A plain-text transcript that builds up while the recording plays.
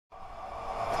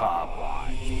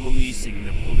harassing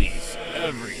the police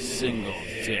every single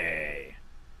day.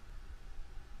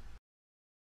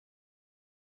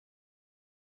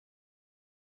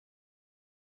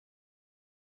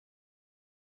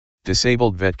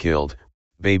 Disabled vet killed,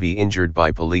 baby injured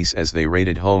by police as they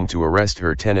raided home to arrest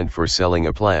her tenant for selling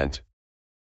a plant.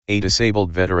 A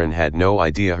disabled veteran had no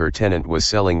idea her tenant was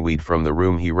selling weed from the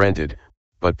room he rented,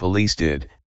 but police did,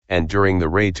 and during the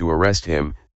raid to arrest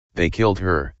him, they killed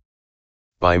her.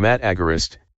 By Matt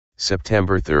Agarist,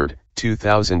 September 3,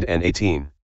 2018.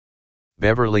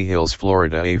 Beverly Hills,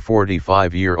 Florida. A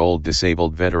 45-year-old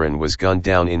disabled veteran was gunned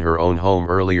down in her own home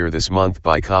earlier this month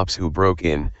by cops who broke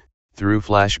in, threw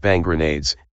flashbang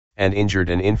grenades, and injured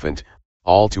an infant,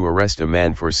 all to arrest a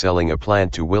man for selling a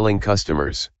plant to willing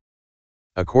customers.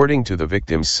 According to the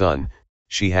victim's son,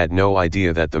 she had no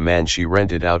idea that the man she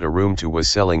rented out a room to was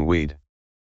selling weed.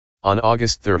 On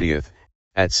August 30,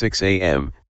 at 6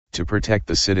 a.m., to protect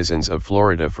the citizens of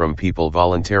Florida from people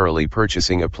voluntarily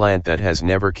purchasing a plant that has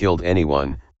never killed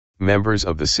anyone, members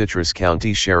of the Citrus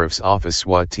County Sheriff's Office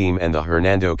SWAT team and the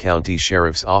Hernando County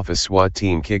Sheriff's Office SWAT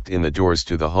team kicked in the doors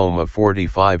to the home of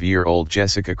 45-year-old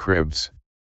Jessica Cribbs.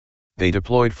 They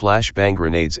deployed flashbang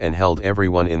grenades and held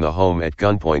everyone in the home at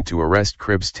gunpoint to arrest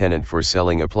Cribbs' tenant for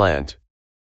selling a plant.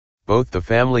 Both the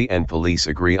family and police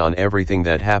agree on everything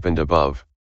that happened above.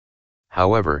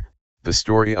 However, the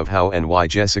story of how and why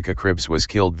Jessica Cribbs was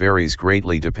killed varies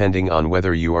greatly depending on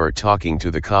whether you are talking to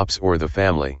the cops or the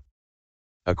family.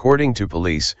 According to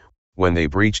police, when they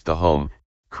breached the home,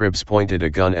 Cribbs pointed a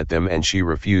gun at them and she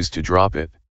refused to drop it.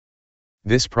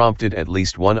 This prompted at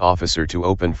least one officer to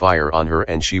open fire on her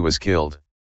and she was killed.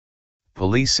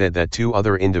 Police said that 2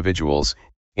 other individuals,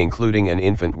 including an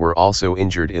infant, were also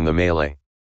injured in the melee.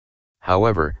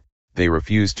 However, they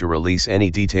refused to release any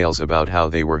details about how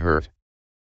they were hurt.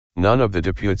 None of the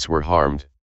deputies were harmed.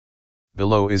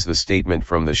 Below is the statement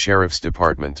from the Sheriff's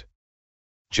Department.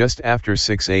 Just after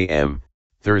 6 a.m.,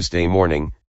 Thursday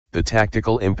morning, the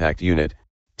Tactical Impact Unit,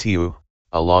 TU,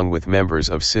 along with members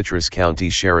of Citrus County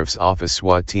Sheriff's Office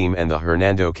SWAT team and the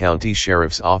Hernando County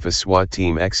Sheriff's Office SWAT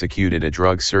team executed a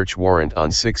drug search warrant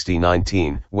on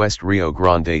 6019 West Rio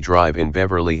Grande Drive in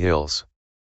Beverly Hills.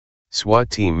 SWAT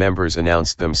team members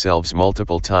announced themselves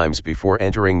multiple times before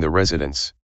entering the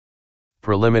residence.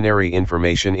 Preliminary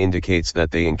information indicates that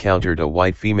they encountered a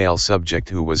white female subject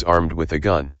who was armed with a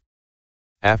gun.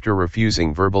 After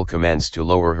refusing verbal commands to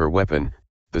lower her weapon,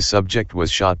 the subject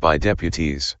was shot by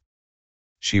deputies.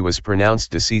 She was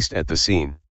pronounced deceased at the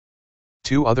scene.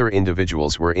 2 other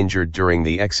individuals were injured during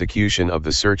the execution of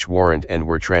the search warrant and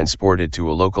were transported to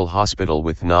a local hospital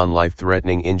with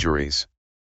non-life-threatening injuries.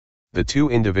 The 2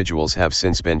 individuals have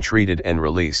since been treated and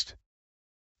released.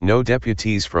 No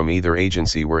deputies from either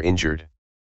agency were injured.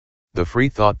 The Free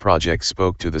Thought Project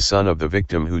spoke to the son of the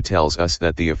victim, who tells us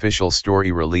that the official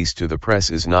story released to the press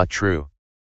is not true.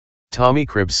 Tommy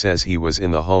Cribbs says he was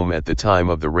in the home at the time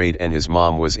of the raid and his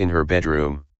mom was in her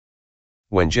bedroom.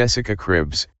 When Jessica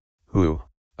Cribbs, who,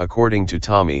 according to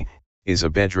Tommy, is a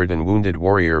bedridden wounded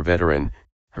warrior veteran,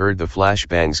 heard the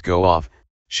flashbangs go off,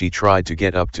 she tried to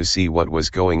get up to see what was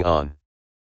going on.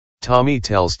 Tommy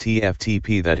tells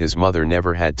TFTP that his mother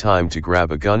never had time to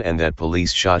grab a gun and that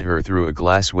police shot her through a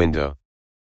glass window.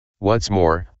 What's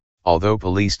more, although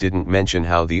police didn't mention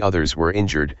how the others were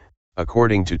injured,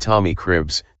 according to Tommy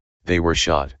Cribbs, they were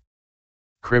shot.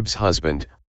 Cribbs' husband,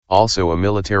 also a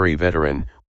military veteran,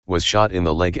 was shot in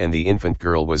the leg and the infant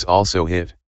girl was also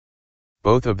hit.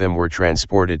 Both of them were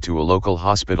transported to a local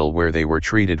hospital where they were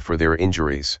treated for their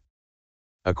injuries.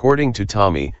 According to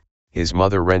Tommy, his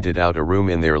mother rented out a room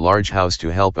in their large house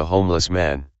to help a homeless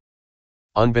man.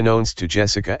 Unbeknownst to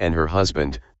Jessica and her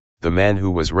husband, the man who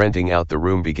was renting out the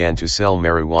room began to sell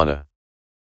marijuana.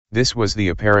 This was the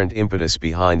apparent impetus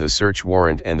behind the search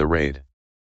warrant and the raid.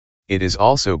 It is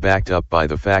also backed up by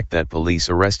the fact that police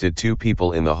arrested 2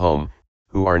 people in the home,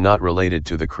 who are not related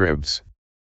to the Cribbs.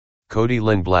 Cody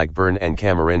Lynn Blackburn and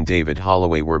Cameron David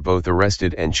Holloway were both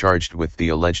arrested and charged with the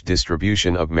alleged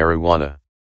distribution of marijuana.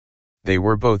 They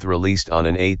were both released on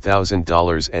an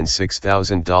 $8,000 and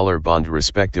 $6,000 bond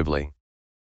respectively.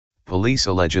 Police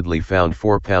allegedly found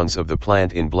 4 pounds of the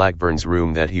plant in Blackburn's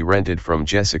room that he rented from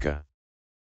Jessica.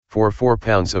 For 4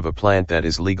 pounds of a plant that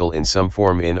is legal in some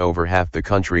form in over half the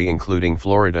country including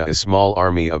Florida, a small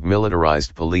army of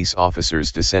militarized police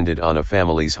officers descended on a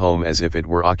family's home as if it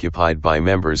were occupied by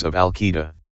members of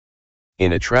Al-Qaeda.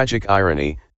 In a tragic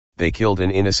irony, they killed an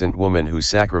innocent woman who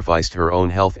sacrificed her own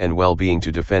health and well-being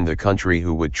to defend the country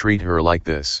who would treat her like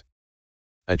this.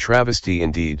 A travesty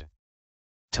indeed.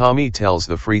 Tommy tells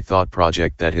the Free Thought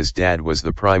Project that his dad was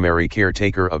the primary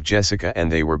caretaker of Jessica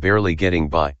and they were barely getting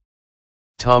by.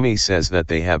 Tommy says that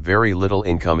they have very little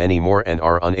income anymore and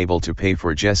are unable to pay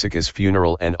for Jessica's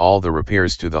funeral and all the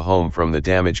repairs to the home from the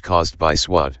damage caused by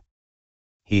SWAT.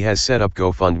 He has set up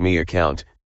GoFundMe account,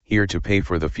 here to pay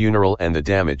for the funeral and the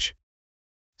damage.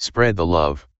 Spread the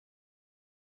love.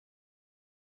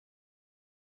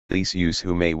 Police use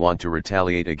who may want to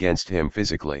retaliate against him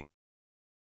physically.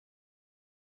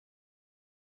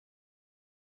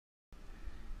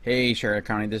 Hey Charlotte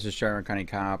County, this is Charlotte County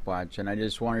Cop Watch, and I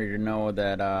just wanted you to know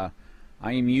that I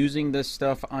am using this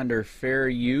stuff under fair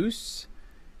use.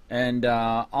 And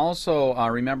also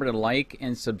remember to like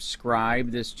and subscribe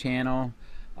this channel.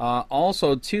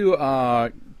 Also too,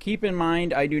 keep in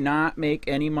mind I do not make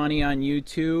any money on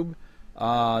YouTube.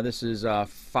 This is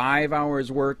 5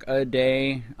 hours work a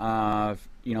day,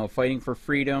 you know, fighting for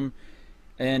freedom.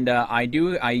 And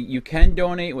you can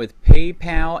donate with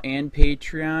PayPal and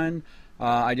Patreon.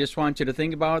 I just want you to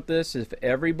think about this. If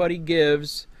everybody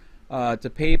gives to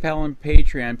PayPal and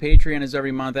Patreon, Patreon is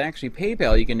every month. Actually,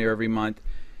 PayPal you can do every month.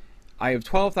 I have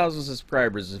 12,000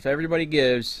 subscribers. If everybody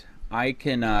gives, I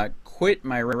can quit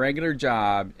my regular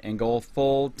job and go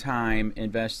full-time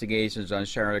investigations on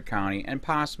Charlotte County and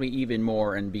possibly even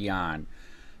more and beyond.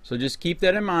 So just keep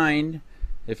that in mind.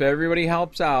 If everybody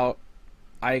helps out,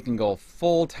 I can go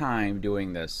full-time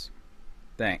doing this.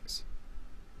 Thanks.